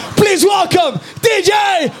welcome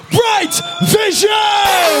DJ Bright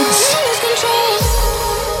Visions!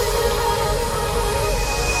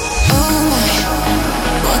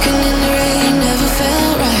 Walking in the rain never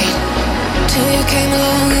felt right till you came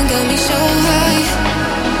along and got me so high.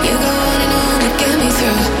 You go on to get me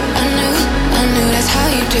through. I knew that's how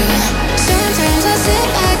you do. Sometimes I sit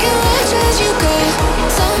back and watch as you go.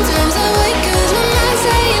 Sometimes I wait 'cause my mind's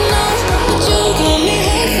saying no, but you got me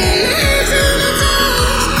hard from my head to my toes.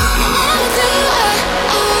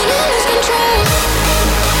 I wanna lose control.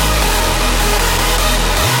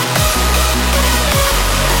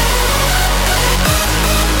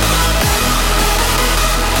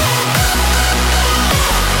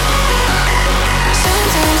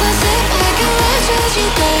 Sometimes I sit back and watch as you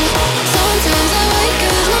go. Sometimes I wait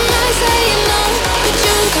 'cause my mind's saying no, but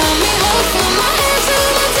you got me hard from my head to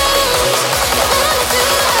my toes. I wanna lose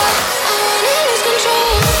control. I wanna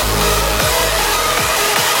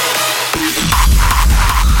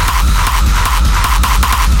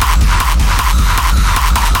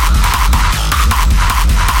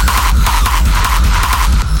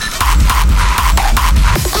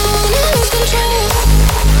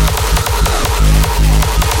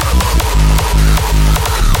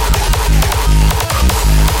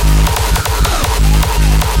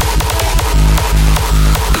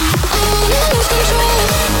lose control.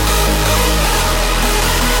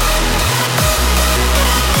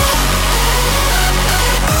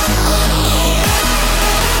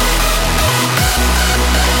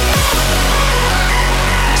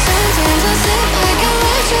 Sometimes I sit back and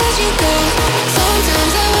watch as you go.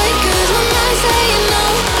 Sometimes I wait 'cause my mind's saying no,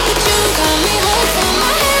 but you got me hard from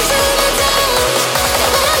my head to my toes.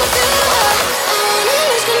 I wanna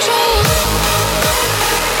lose control.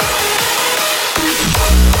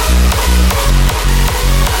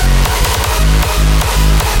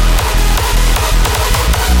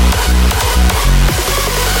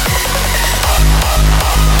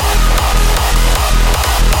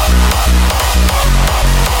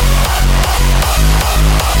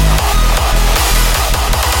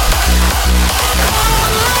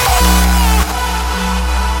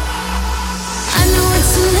 I know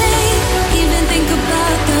it's too late, even think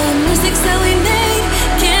about the mistakes that we made.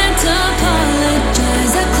 Can't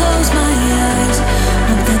apologize, I close my eyes,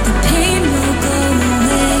 hope that the pain will go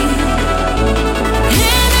away.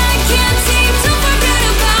 And I can't seem to forget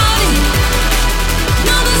about it.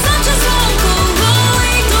 No, the sun just won't go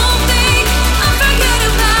away. Don't think I'll forget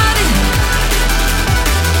about it.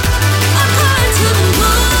 I'm calling to the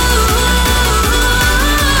moon.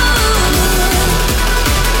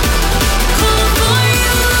 Calling for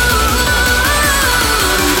you.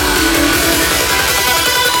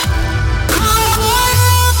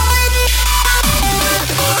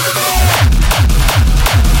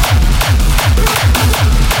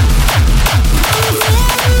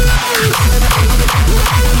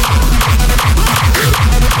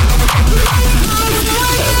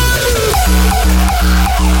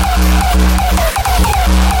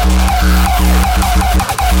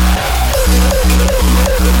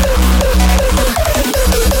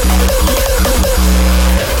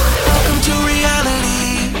 Welcome to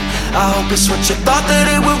reality. I hope it's what you thought that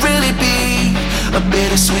it would really be. A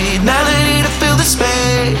bittersweet melody to fill the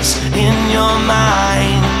space in your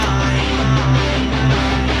mind.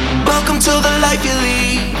 Welcome to the life you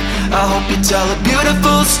lead. I hope you tell a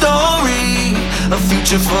beautiful story, a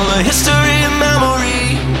future full of history and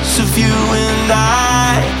memories of you and I.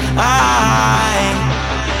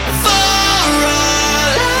 For a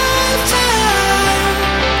lifetime,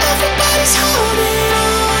 everybody's holding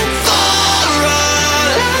on. For a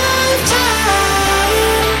lifetime,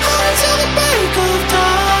 on till the break of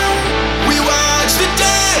dawn. We watch the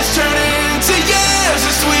days turn into years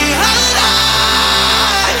as we hide.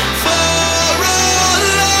 For a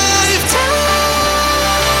lifetime,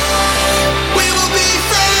 we will be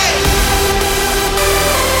free.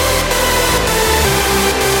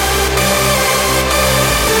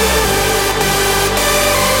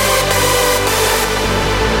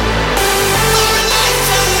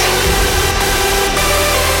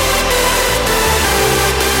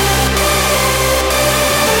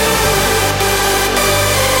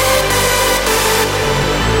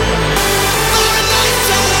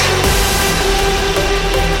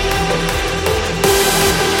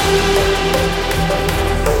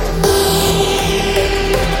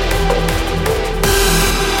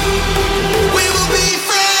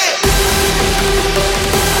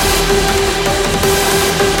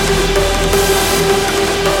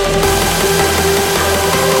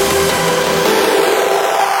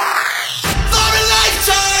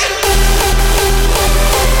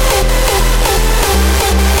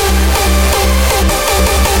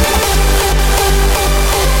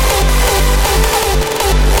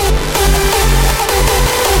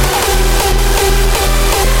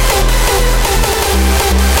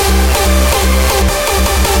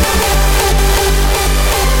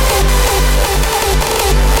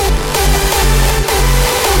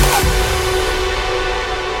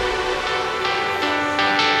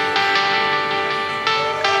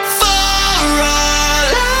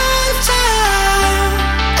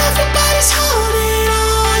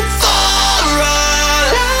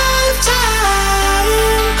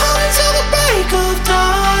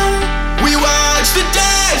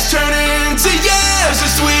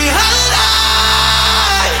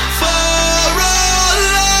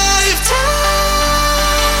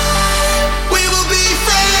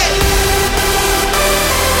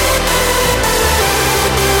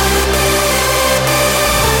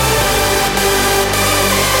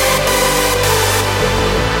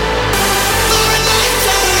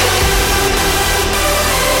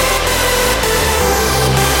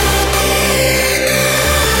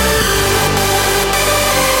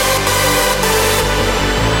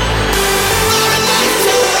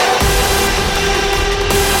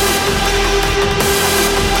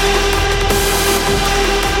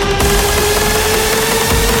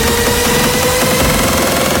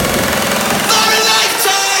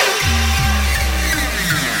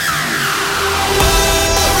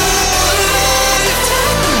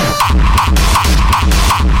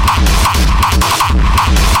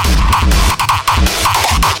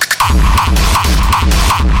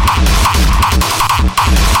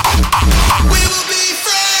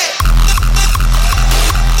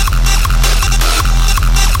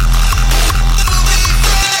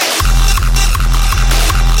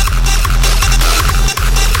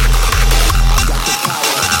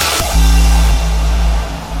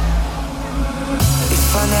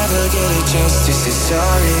 never get a chance to say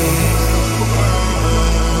sorry.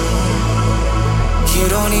 You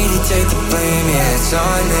don't need to take the blame, yeah, it's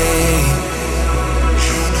on me.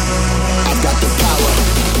 I've got the power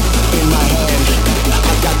in my hand.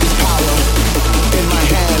 I've got this power in my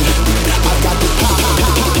hand. I've got this power.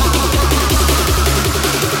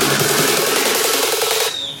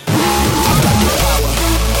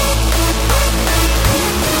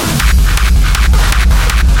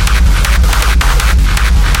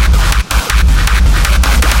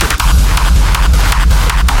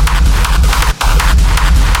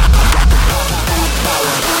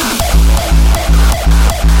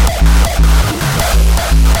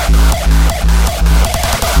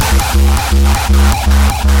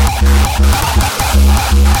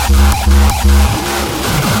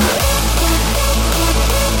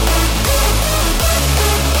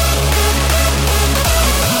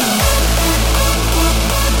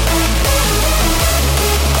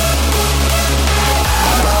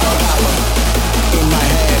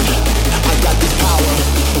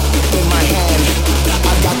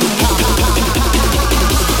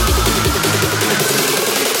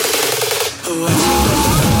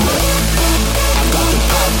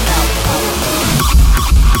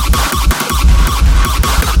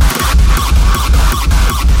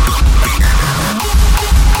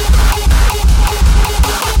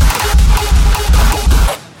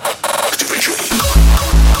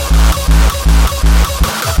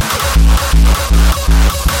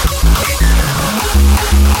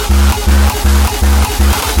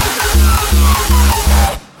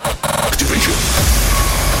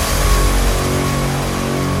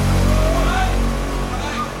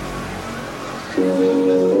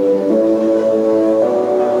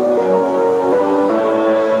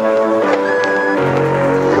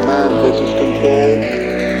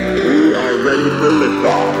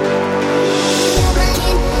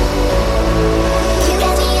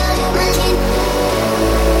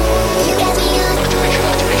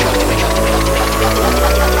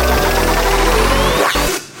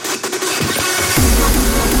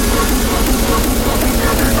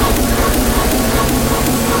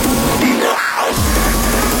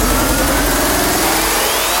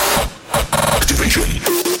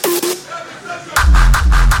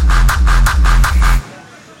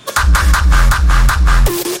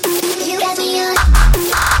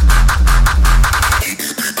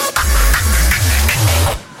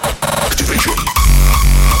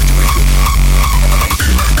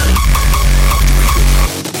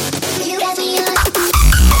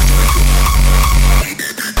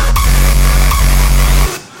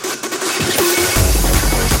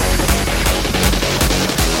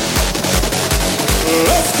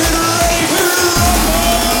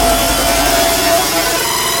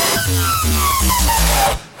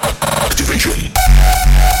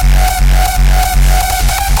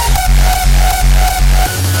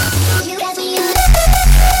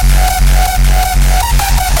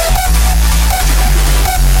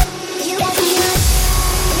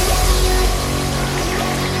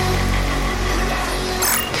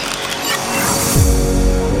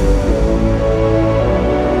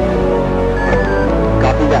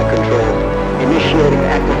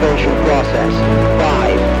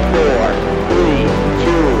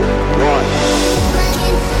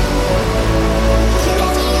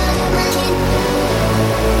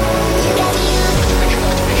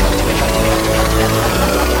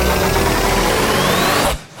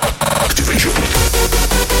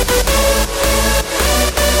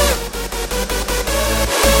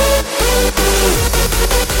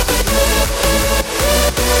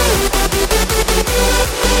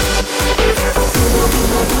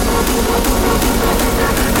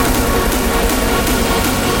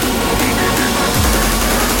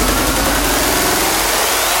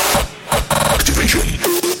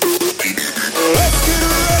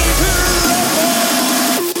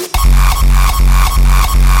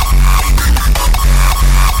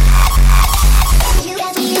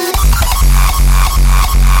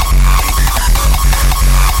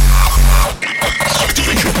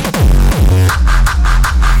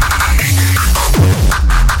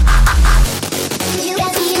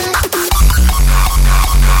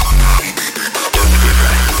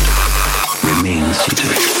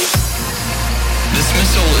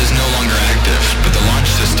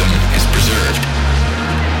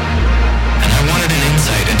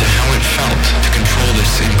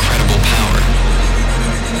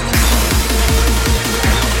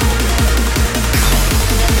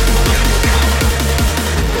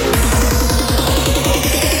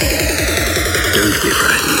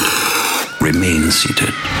 Remain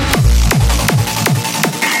seated.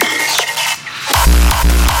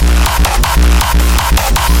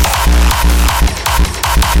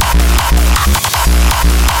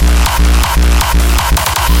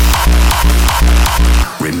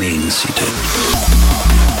 Remain seated.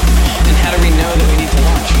 And how do we know that we need to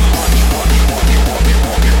launch?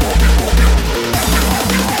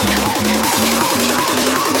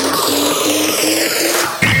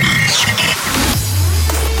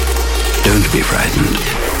 Don't be frightened.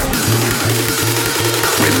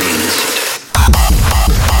 Remain seated.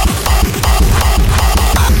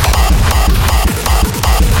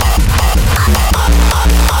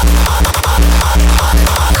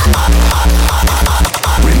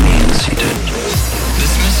 Remain seated.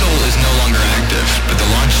 This missile is no longer active, but the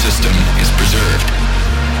launch system is preserved.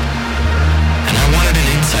 And I wanted an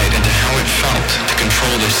insight into how it felt to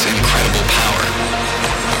control this incredible power.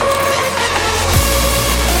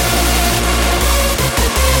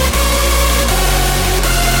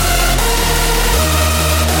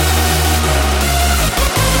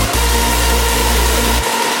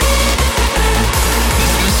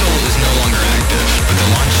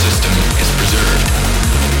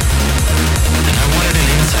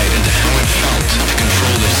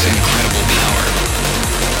 Incredible power.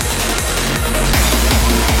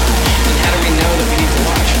 And how do we know that we need to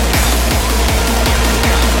launch?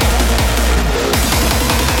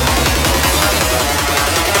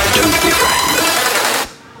 Don't be frightened.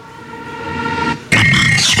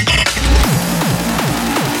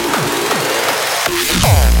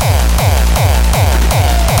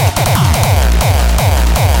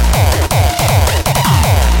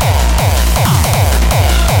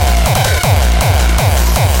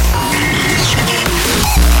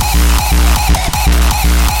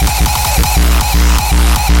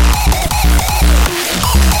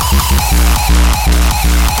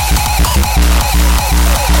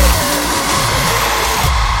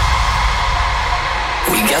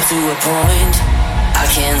 To a point I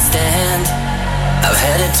can't stand. I've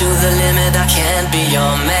headed to the limit, I can't be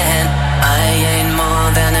your man. I ain't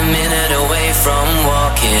more than a minute away from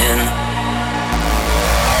walking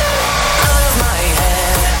out of my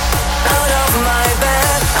head, out of my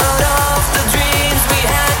bed, out of the dreams we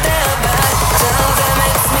had there back. Tell them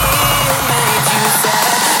it's me who made you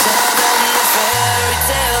sad. Tell them the fairy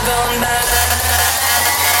tale gone bad.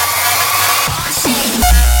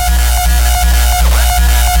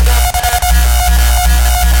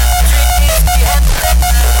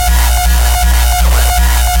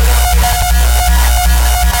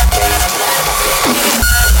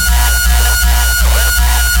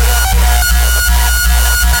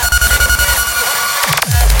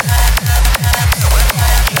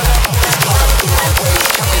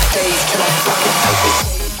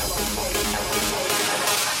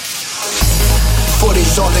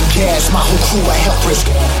 On the gas, my whole crew I help risk.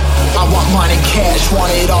 I want mine in cash,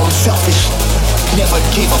 want it all, I'm selfish. Never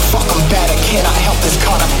gave a fuck, I'm bad, I cannot help this.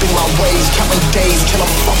 Caught up in my ways, counting days till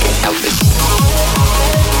I'm fucking helpless.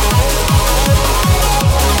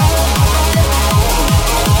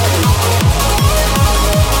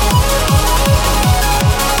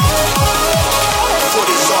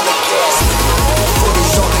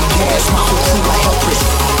 My whole crew I help risk.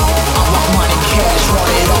 I want mine in cash,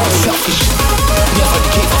 want it all, I'm selfish. Never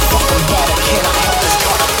gave a fuck, I'm bad, I cannot help this.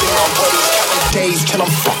 Caught up in my ways, counting days till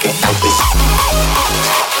I'm fucking helpless.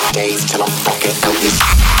 Days till I'm fucking helpless.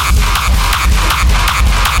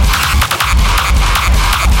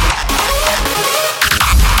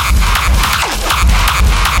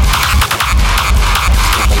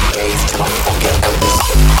 Days till I'm fucking helpless.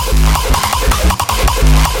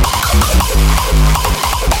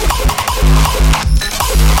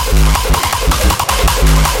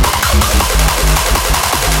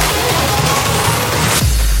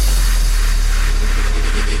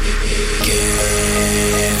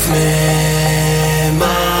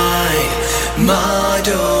 My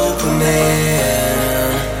dopamine,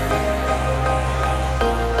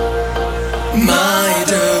 my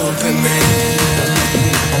dopamine.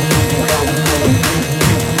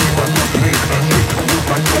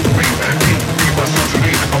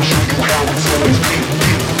 I'll show you how it's always been.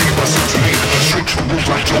 Listen to me, straight to moves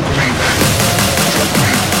like dopamine.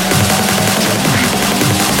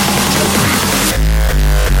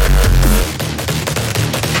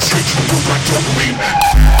 Straight to moves like dopamine.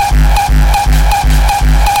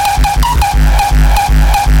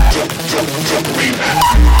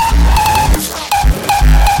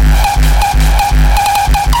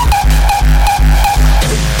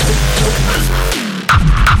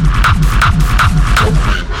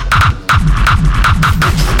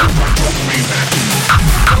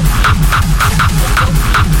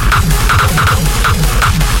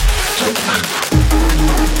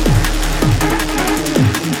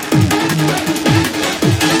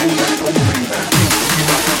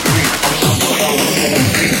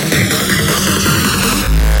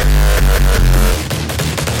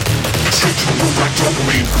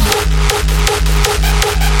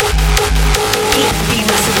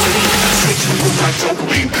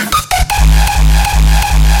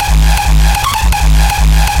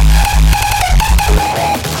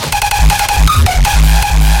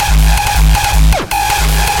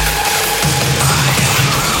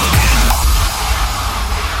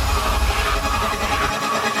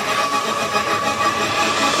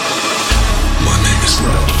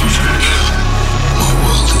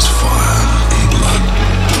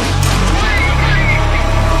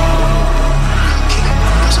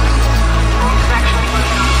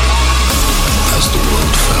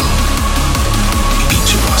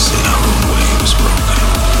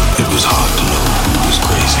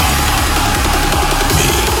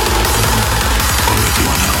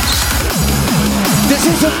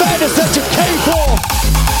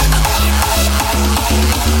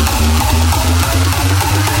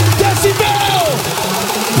 Decibel!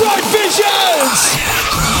 Bright Visions!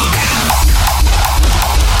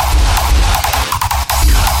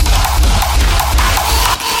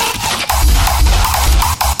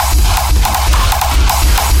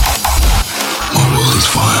 My world is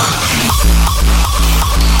fire.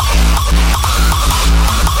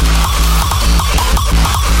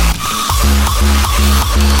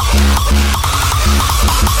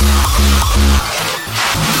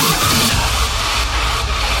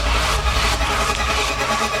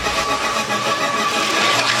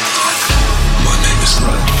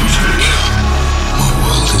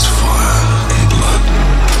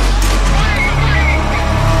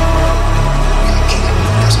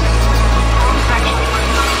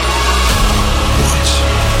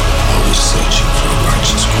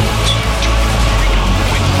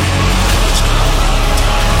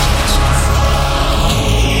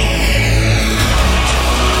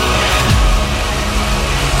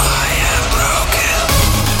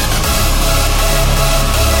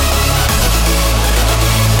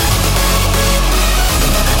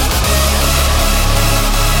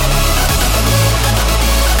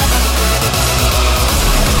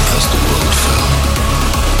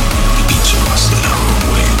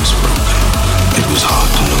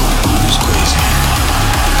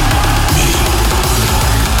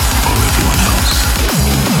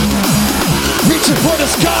 For the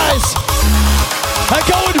skies and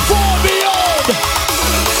going far beyond.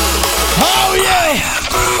 Oh yeah!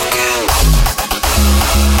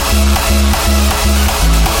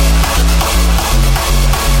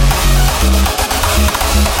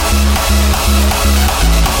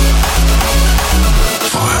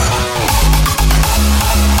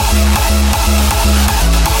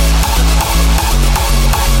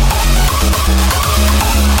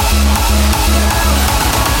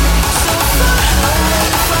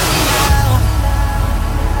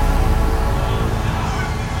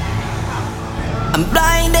 I'm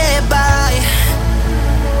blinded by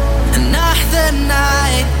another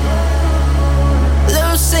night,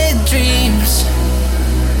 lucid dreams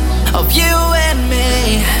of you and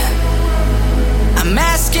me. I'm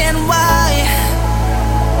asking why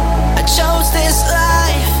I chose this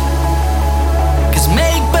life, 'cause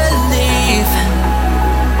make believe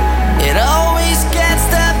it always gets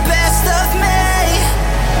the best of me.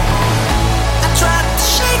 I tried to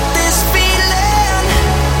shake this feeling,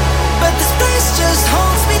 but this place just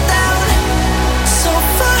holds me down, so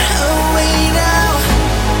far away now.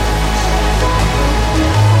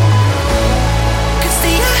 'Cause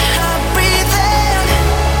the air I breathe in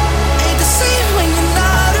ain't the same when you're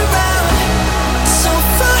not around, so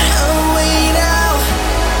far away now.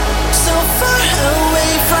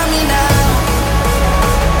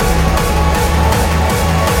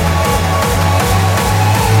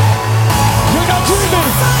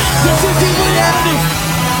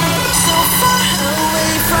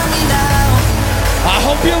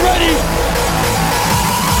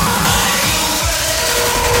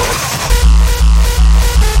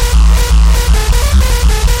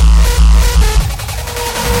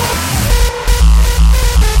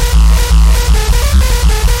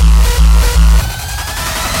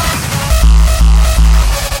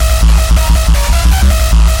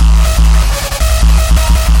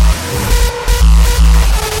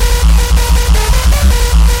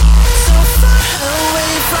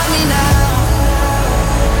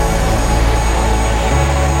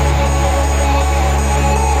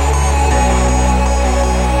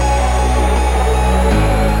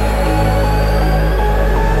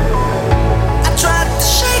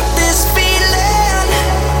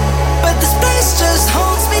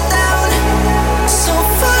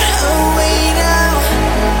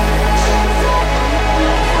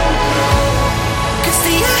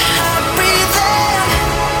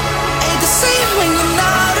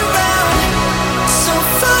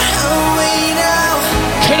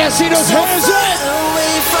 see those hands up.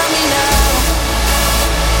 Away from me now.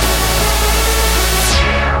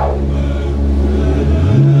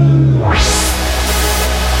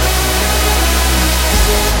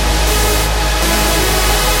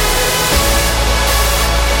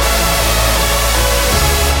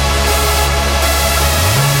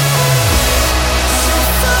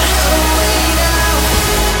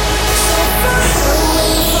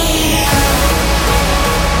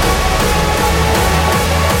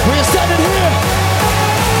 We're standing here.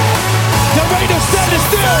 There ain't no standing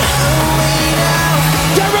still.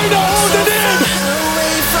 There ain't no holding in.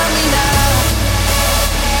 Away from me now.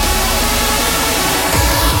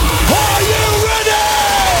 Are you ready?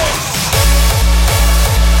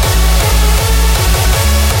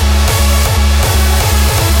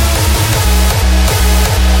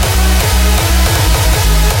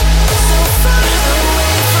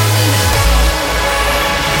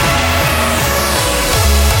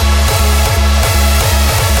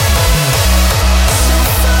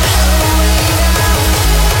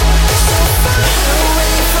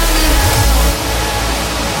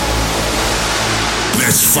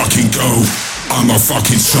 Let's fucking go. I'm a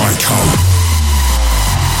fucking psycho.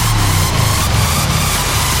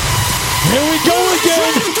 Here we go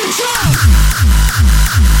again.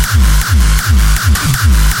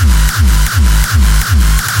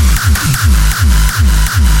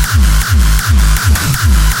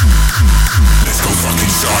 Let's go fucking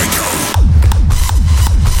psycho.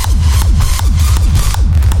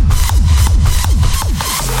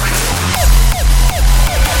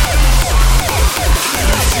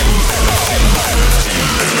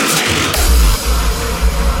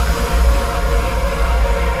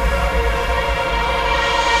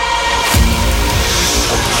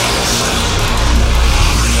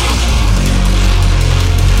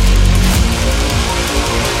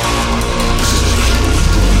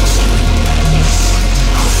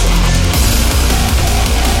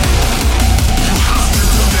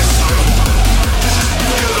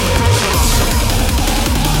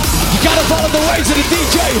 Follow the ways of the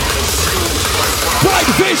DJ. Bright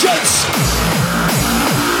visions.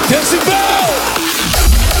 Decibel.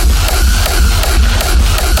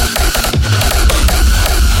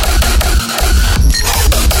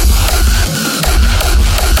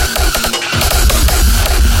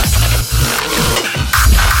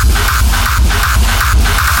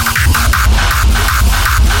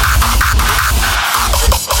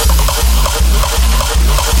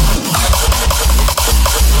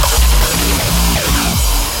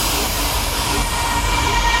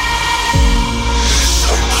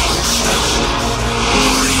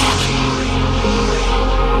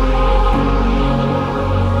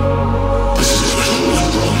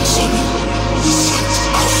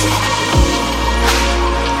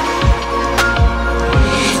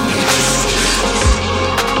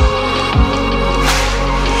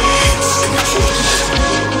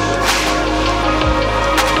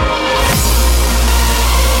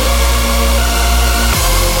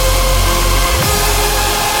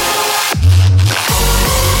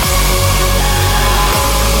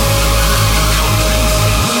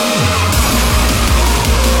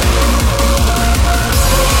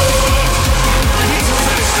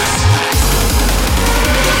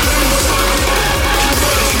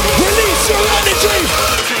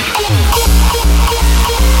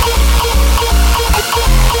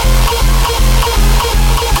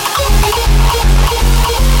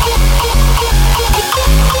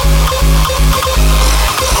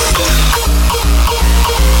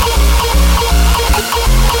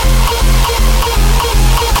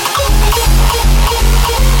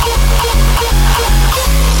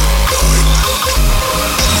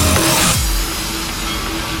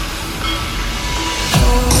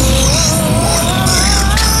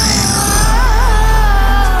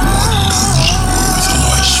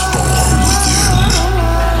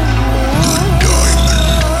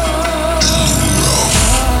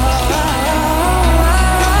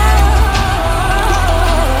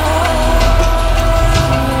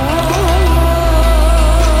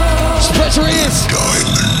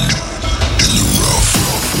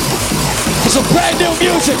 Some brand new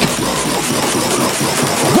music.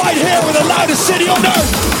 Right here in the loudest city on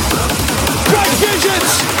earth. Bright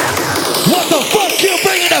visions. What the fuck you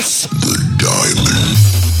bringing us? The diamond.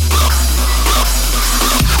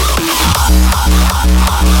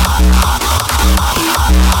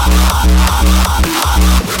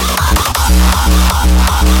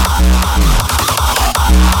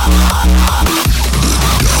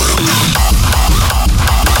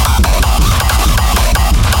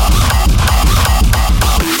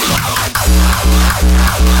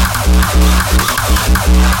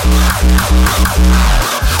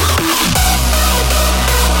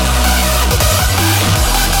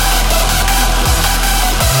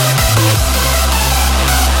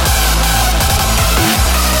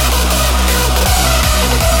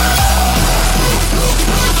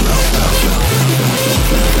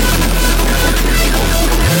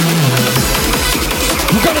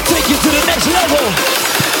 We're gonna take you to the next level.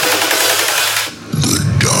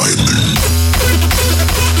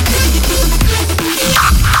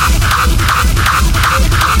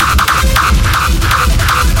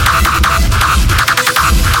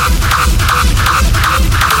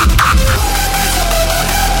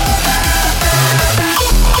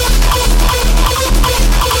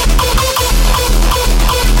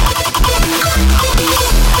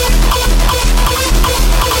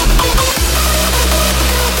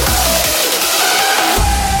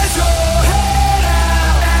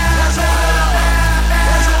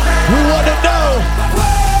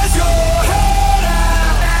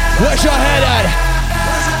 Where's your head at?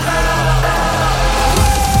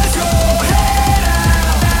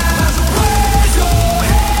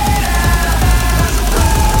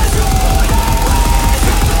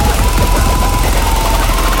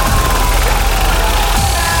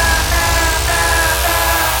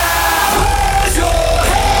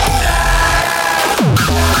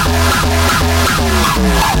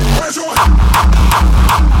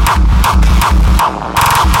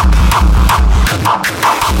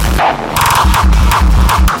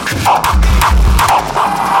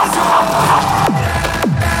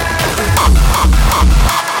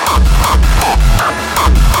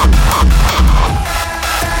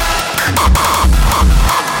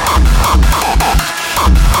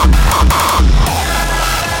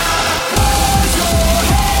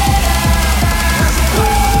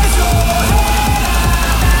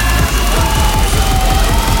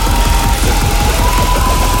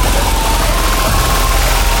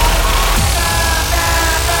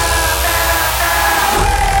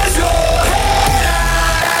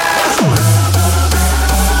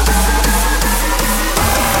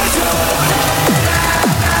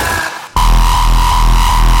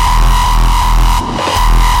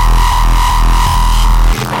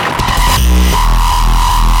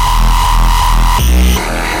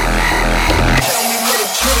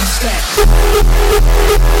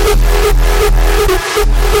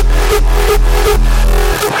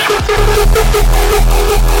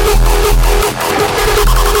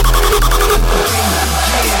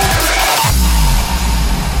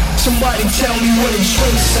 Somebody tell me where the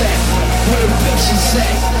drinks at, where the bitches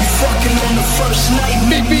at. You fucking on the first night,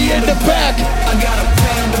 meet me in the back. I got a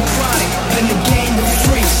pound of chronic, then the game of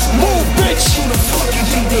freaks. Move, bitch. Who the fuck you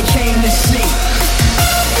think they came to see?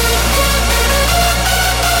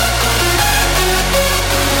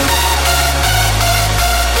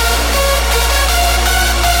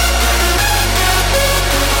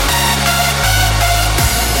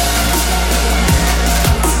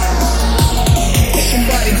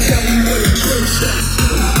 Somebody tell me where the drinks at.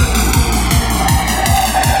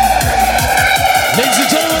 Ladies and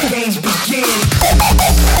gentlemen, Games begin.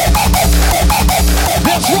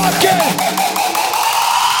 let's rock it.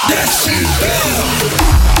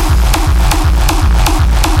 Decibel.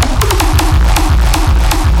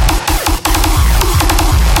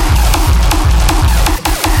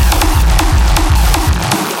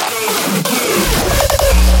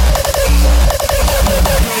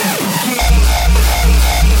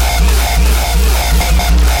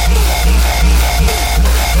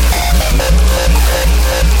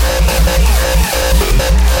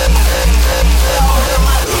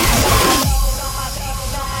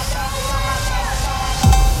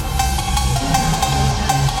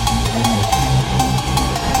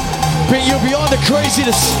 Bring you beyond the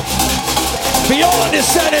craziness, beyond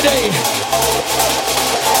insanity.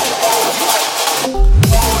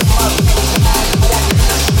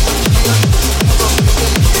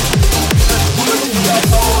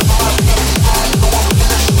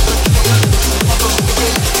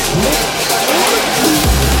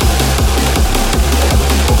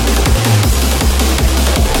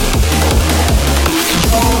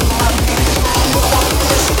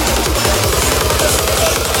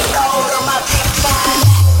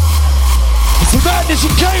 It's the madness you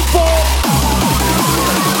came for.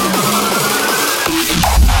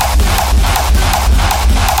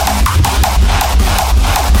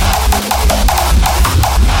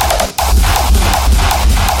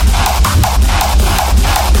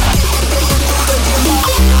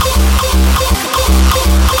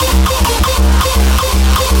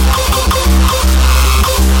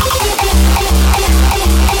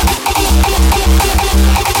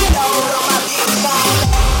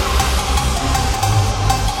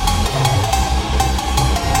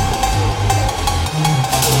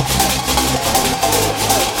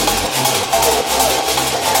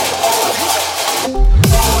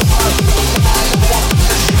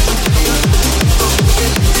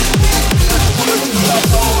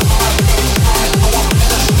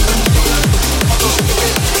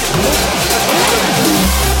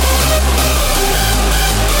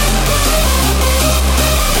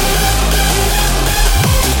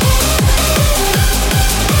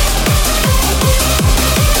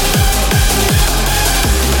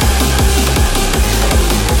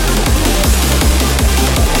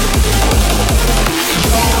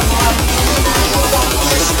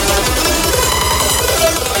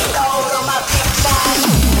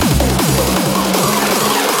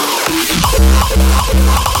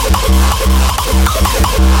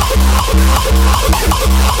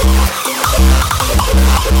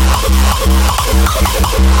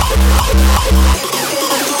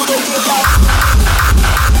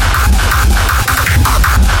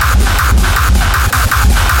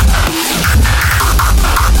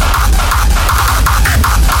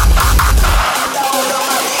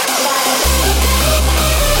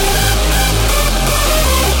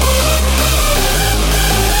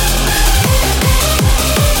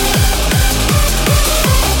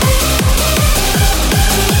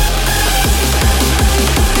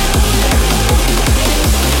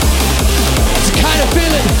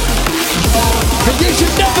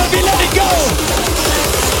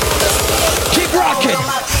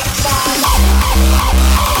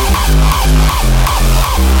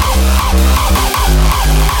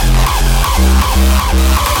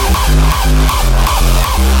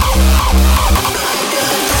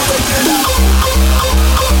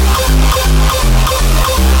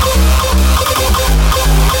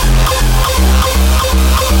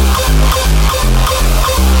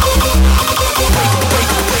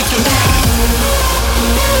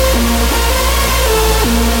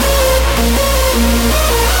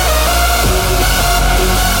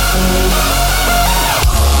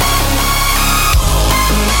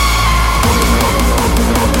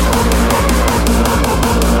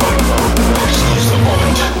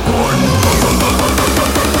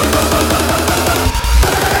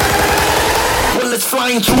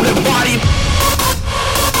 Through the body.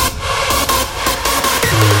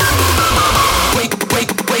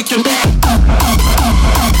 Break your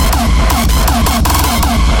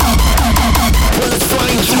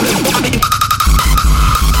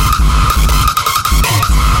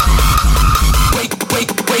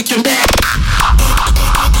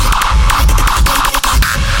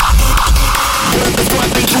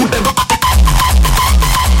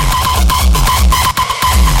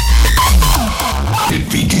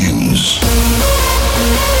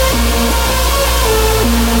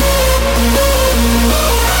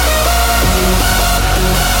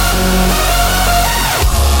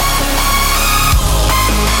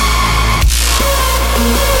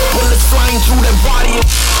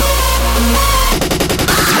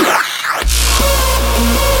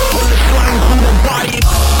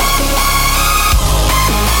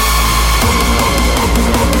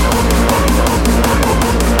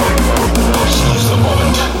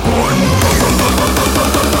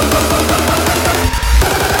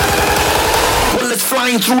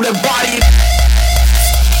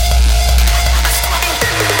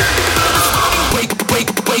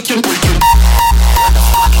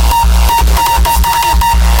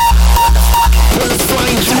bullets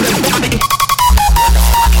flying through the body.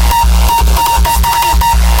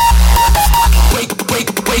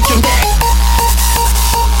 Break your neck.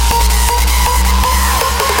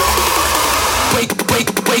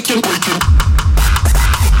 Break your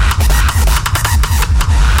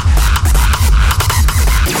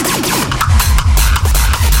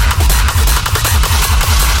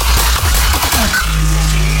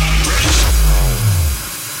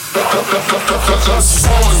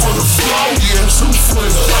For the flow, yeah, 2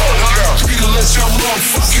 foot up. You can let your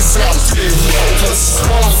motherfuckers out there. Let's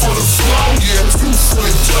go for the flow, yeah, 2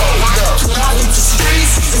 foot up. Out in the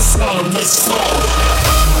streets, it's on, let's go.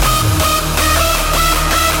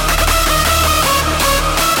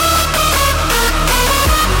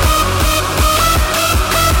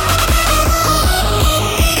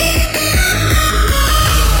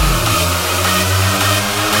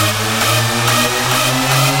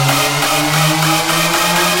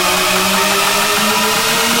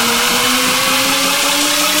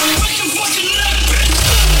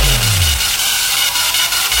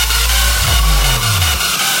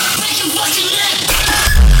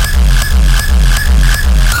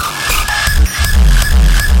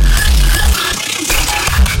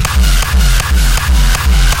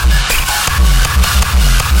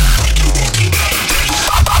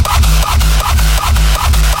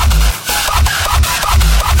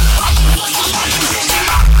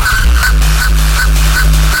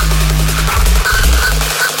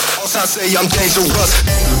 I say I'm dangerous.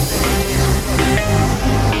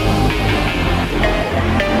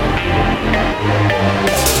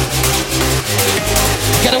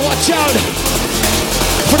 Gotta watch out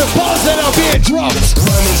for the balls that are being dropped.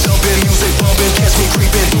 Running, jumping, music bumping, catch me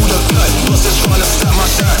creeping through the cut. Busters trying to stop my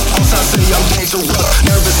shot. Also I say I'm dangerous.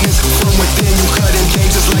 Nervousness from within, you cutting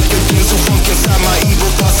cages like a game. So funk inside my evil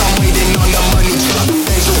thoughts. I'm waiting on the money truck.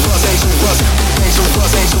 Dangerous, dangerous, dangerous, dangerous,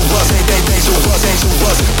 dangerous, dangerous, dangerous,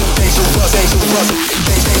 dangerous.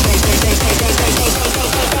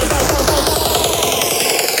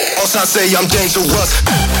 Also I say I'm dangerous.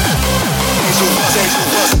 Dangerous, dangerous.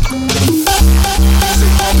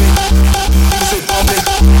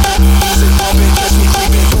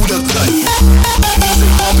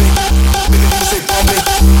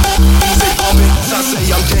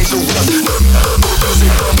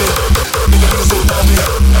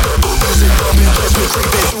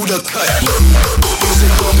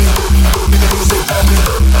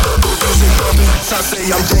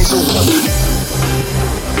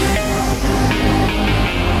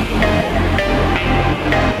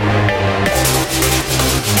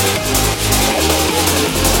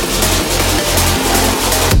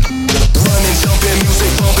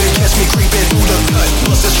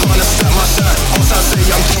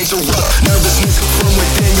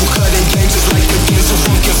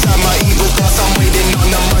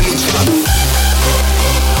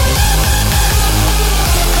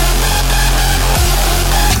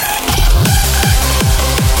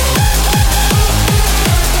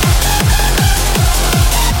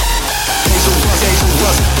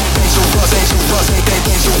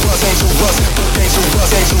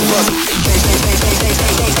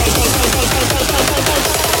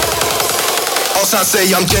 I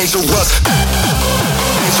say I'm dangerous.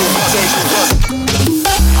 Dangerous.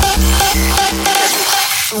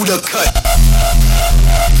 Through the cut.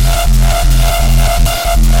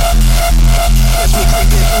 Catch me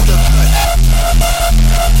creeping through the cut.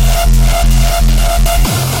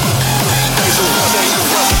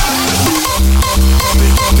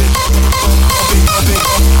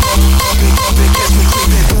 Catch me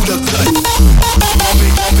creeping through the cut.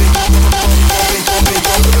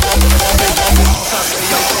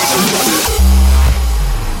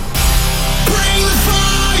 Bring the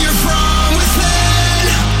fire from within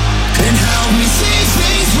and help me see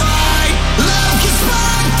things right. Love can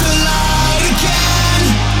spark the light again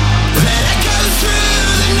that echoes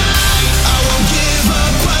through the night. I won't give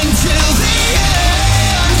up until the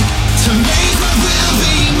end. To make my will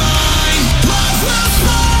be mine. Love will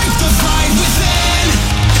spark the fight within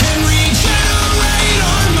and regenerate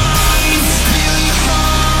our minds. Feel your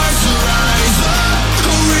hearts rise up,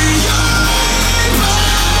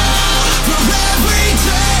 for every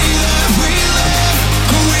day that we live,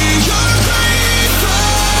 we are grateful.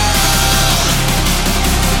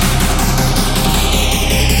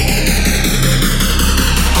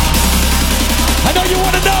 I know you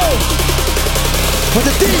wanna know, but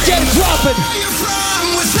the DJ's dropping. Fire from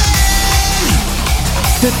within.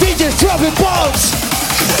 The DJ's dropping bombs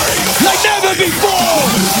like never before.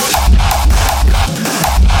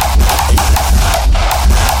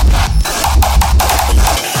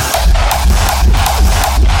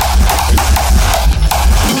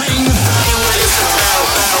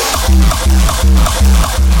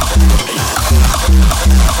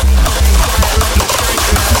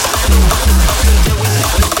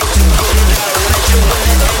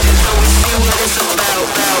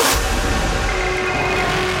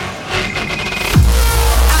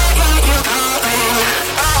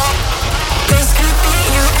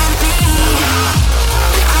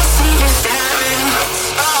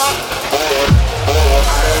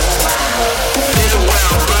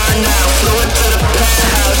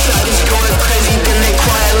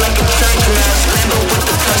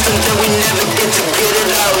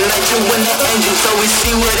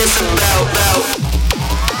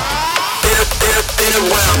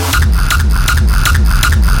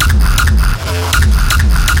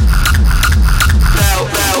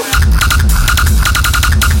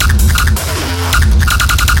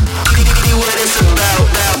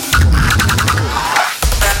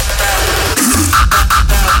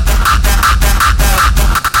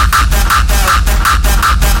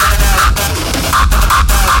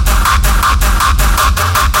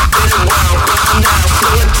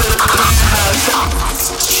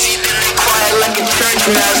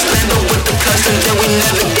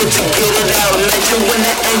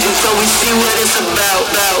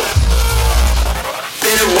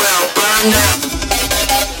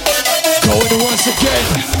 Going once again.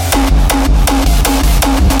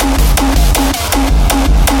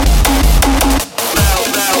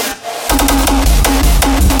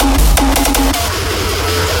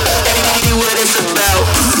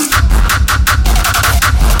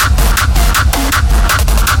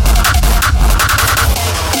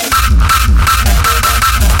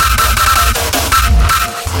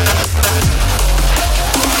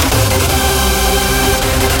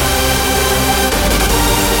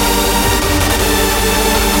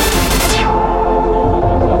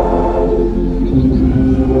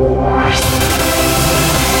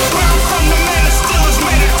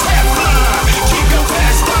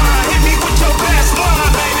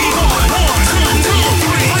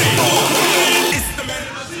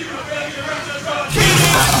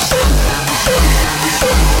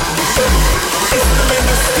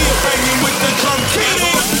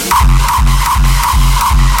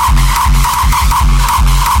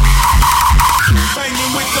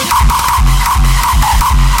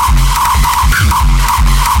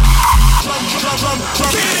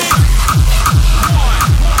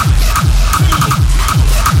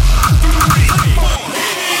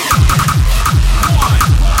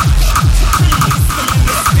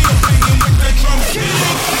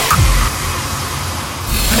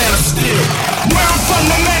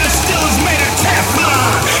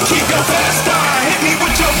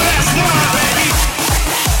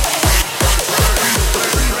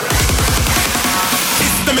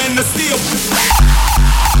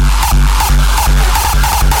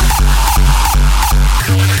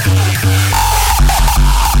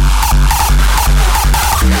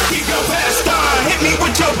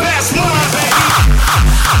 Best one, baby.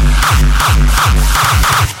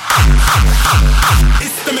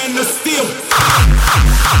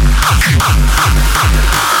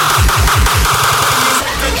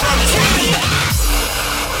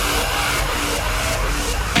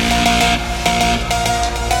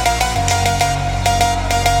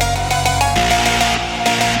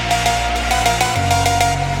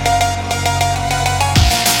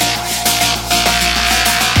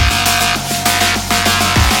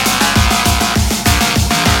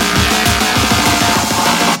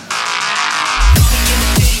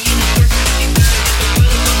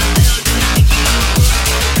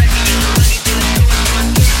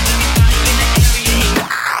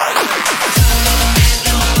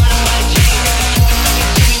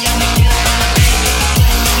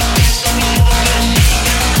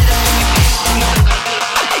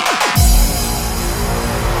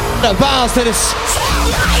 gotta bounce to this.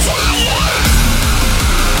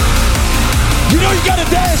 You know you gotta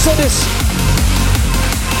dance on this.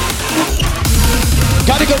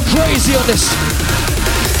 Gotta go crazy on this.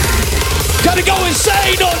 Gotta go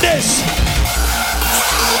insane on this.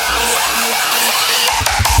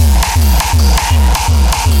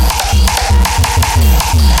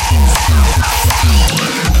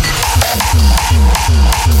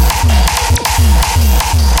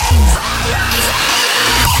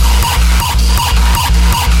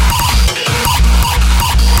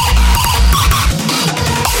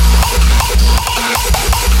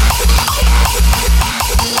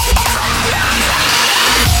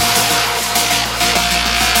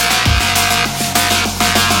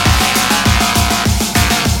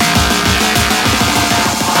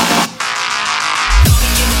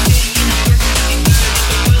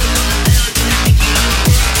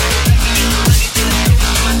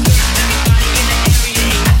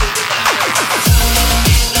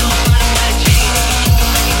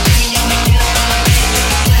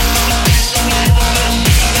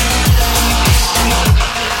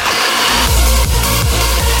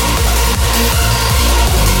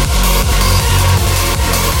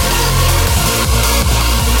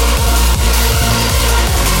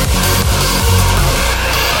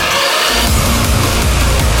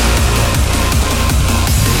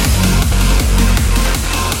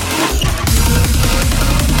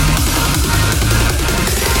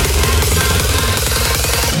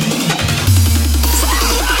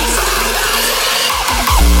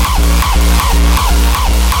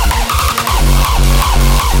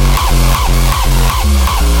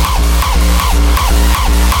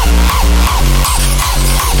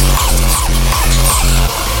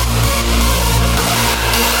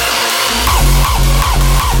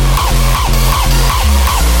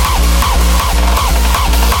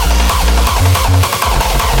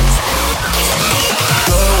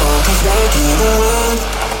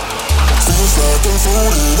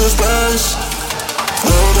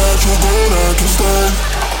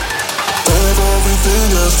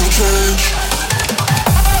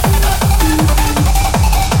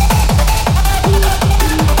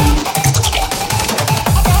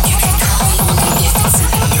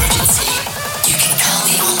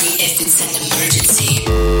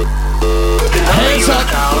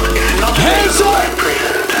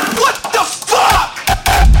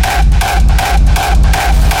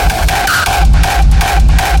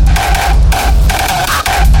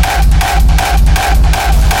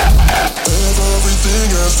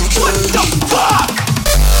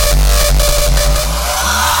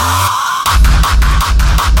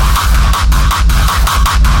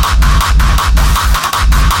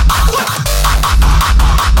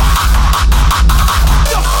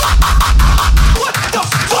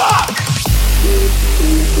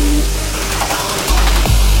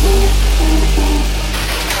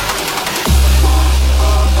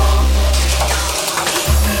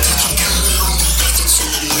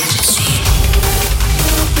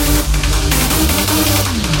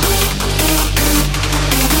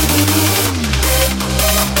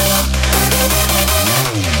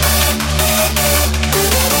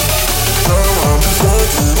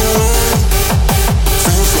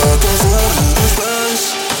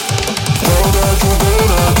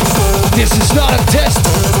 This is not a test.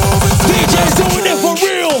 DJ's doing it for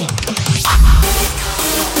real.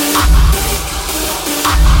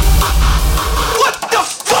 What the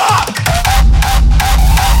fuck?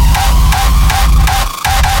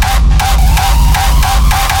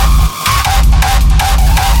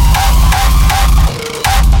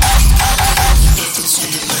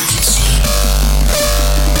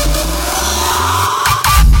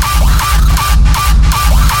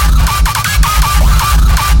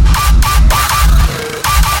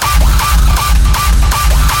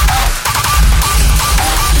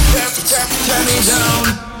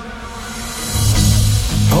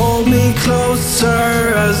 Hold me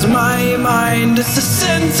closer as my mind is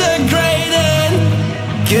disintegrating.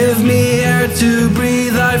 Give me air to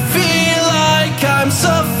breathe, I feel like I'm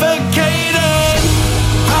suffocating.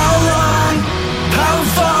 How long, how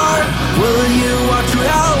far will you walk through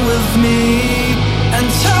hell with me? And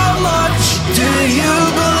how much do you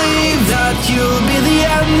believe that you'll be the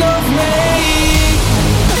end of me?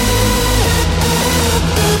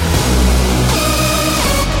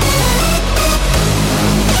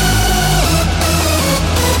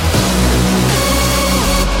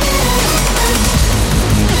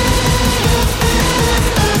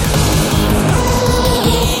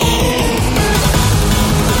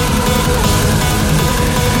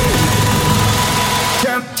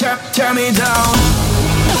 Tear me down.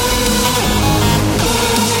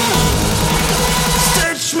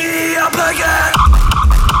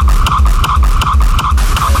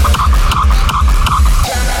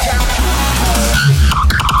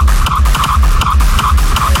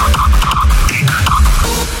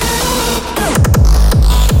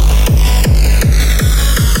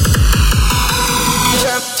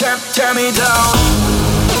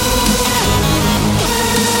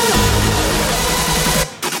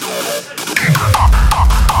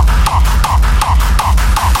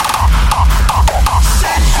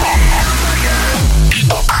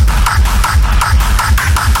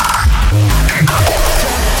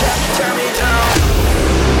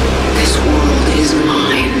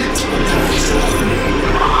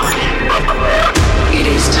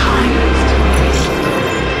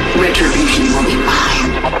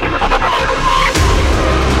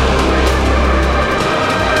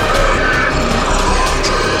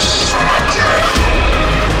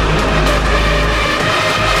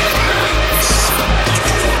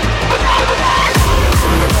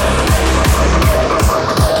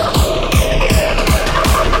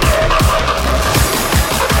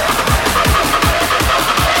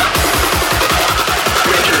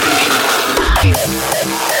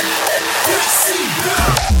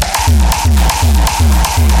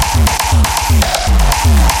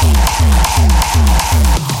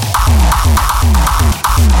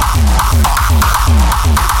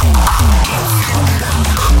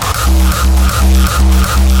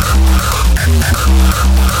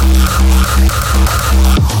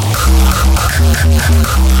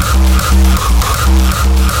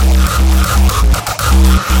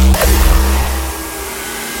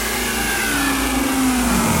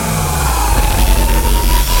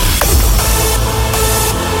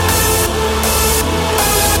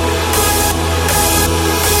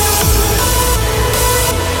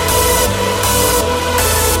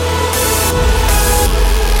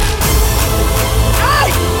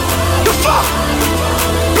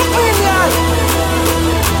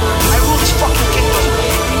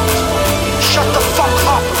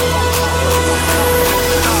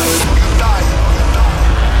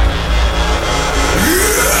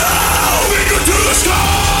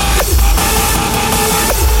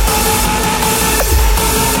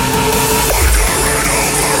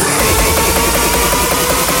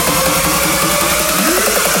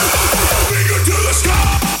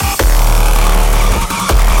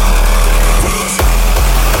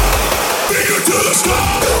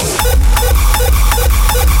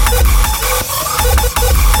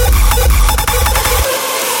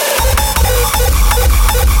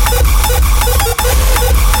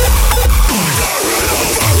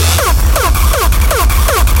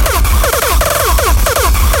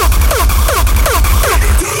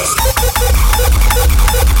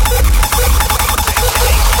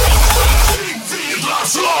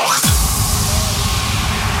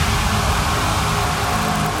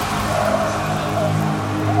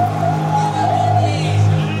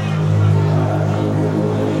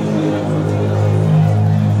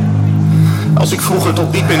 Als ik vroeger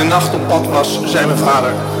tot diep in de nacht op pad was, zei mijn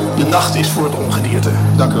vader: de nacht is voor het ongedierte.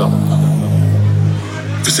 Dank u wel.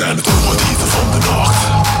 We zijn het ongedierte van de nacht.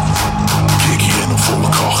 Kijk hier in op volle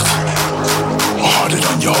kracht. Harder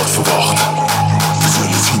dan je had verwacht. We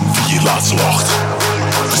zullen zien wie je laatst lacht.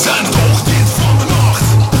 We zijn het ongedierte van de nacht.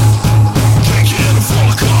 Kijk hier in op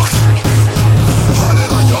volle kracht. Harder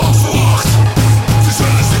dan je had verwacht. We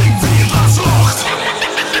zullen zien wie je laatst lacht.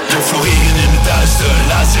 We floreren in het duister,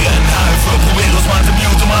 luister en huiver. Probeer ons maar te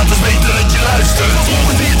muten, maar het is beter dat je luistert. Het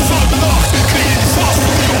ongedierte van de nacht. Kun je niet vast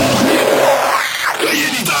voor je ongedierte. Kun je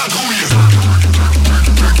niet uitgroeien.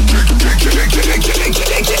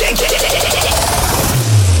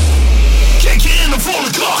 Kijk je in de volle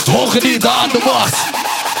kracht. Ongedierte aan de macht.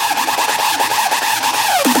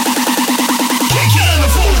 Kijk je in de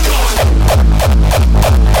volle kracht.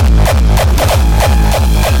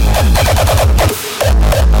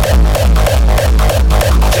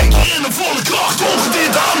 Kijk je in de volle kracht.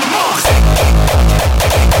 Ongedierte aan de macht.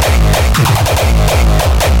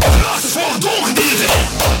 Laat het voor het ongedierte.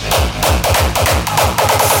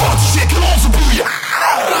 Wat zit in onze boeien.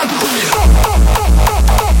 Laat de boeien.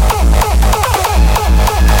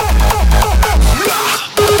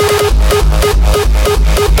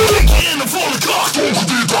 Kijk je in de volle kracht.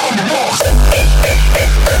 Ongedierte aan de macht.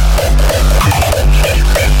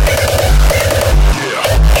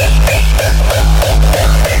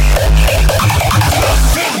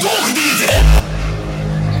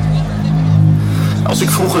 Als ik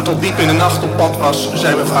vroeger tot diep in de nacht op pad was,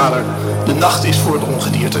 zei mijn vader: de nacht is voor het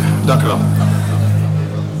ongedierte. Dank u wel.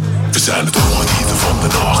 We zijn het ongedierte van de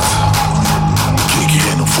nacht. Kijk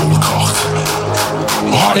hierin op volle kracht.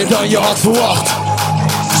 Harder dan je had verwacht.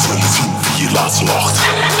 We zullen zien wie je laatst lacht.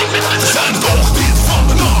 We zijn het ongedierte van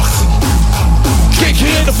de nacht. Kijk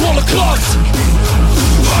hier in de volle kracht.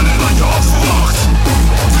 Harder dan je had verwacht.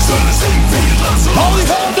 We zullen zien wie je laatst lacht. Hou die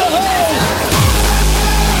handen hoog.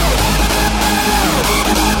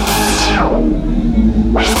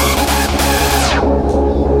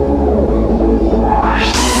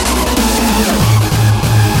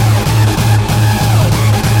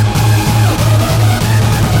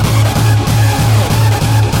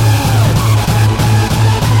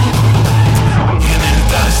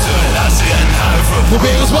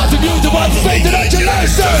 Probeer eens wat te muten, maar het is beter dat je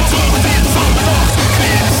luistert.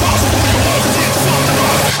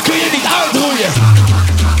 Kun je niet uitroeien.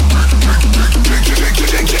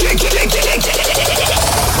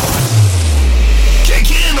 Kijk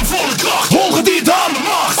je in de volle kracht. Ongedierte aan de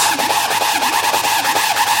macht.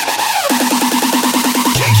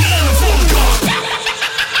 Kijk je in de volle kracht.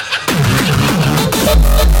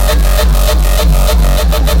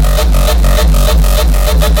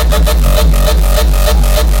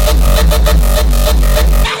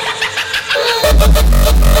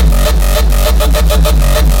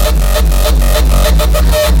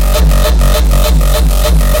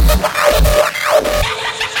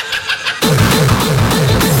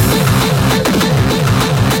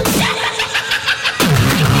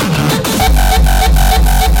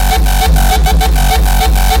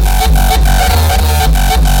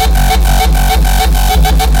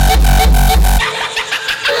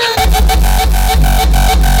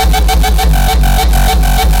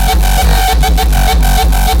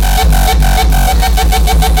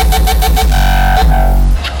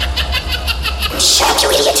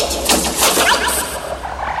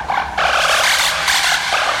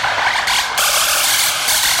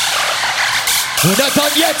 We're not done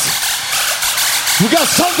yet. We got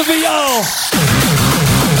something for y'all.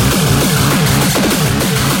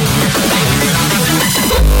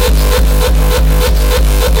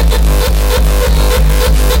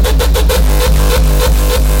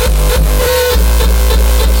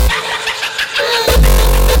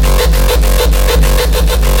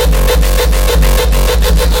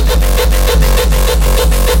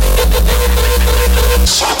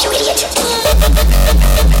 Shut you idiot.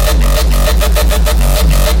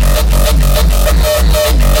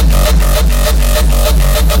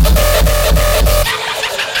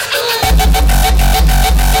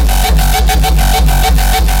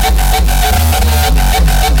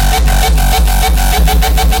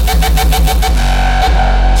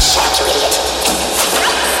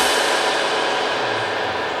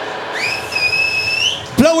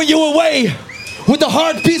 Blowing you away with the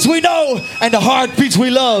heartbeats we know and the heartbeats we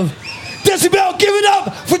love. Decibel, give it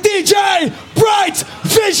up for DJ Bright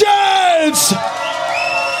Visions!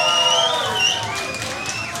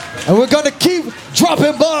 And we're gonna keep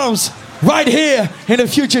dropping bombs right here in the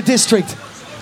Future District.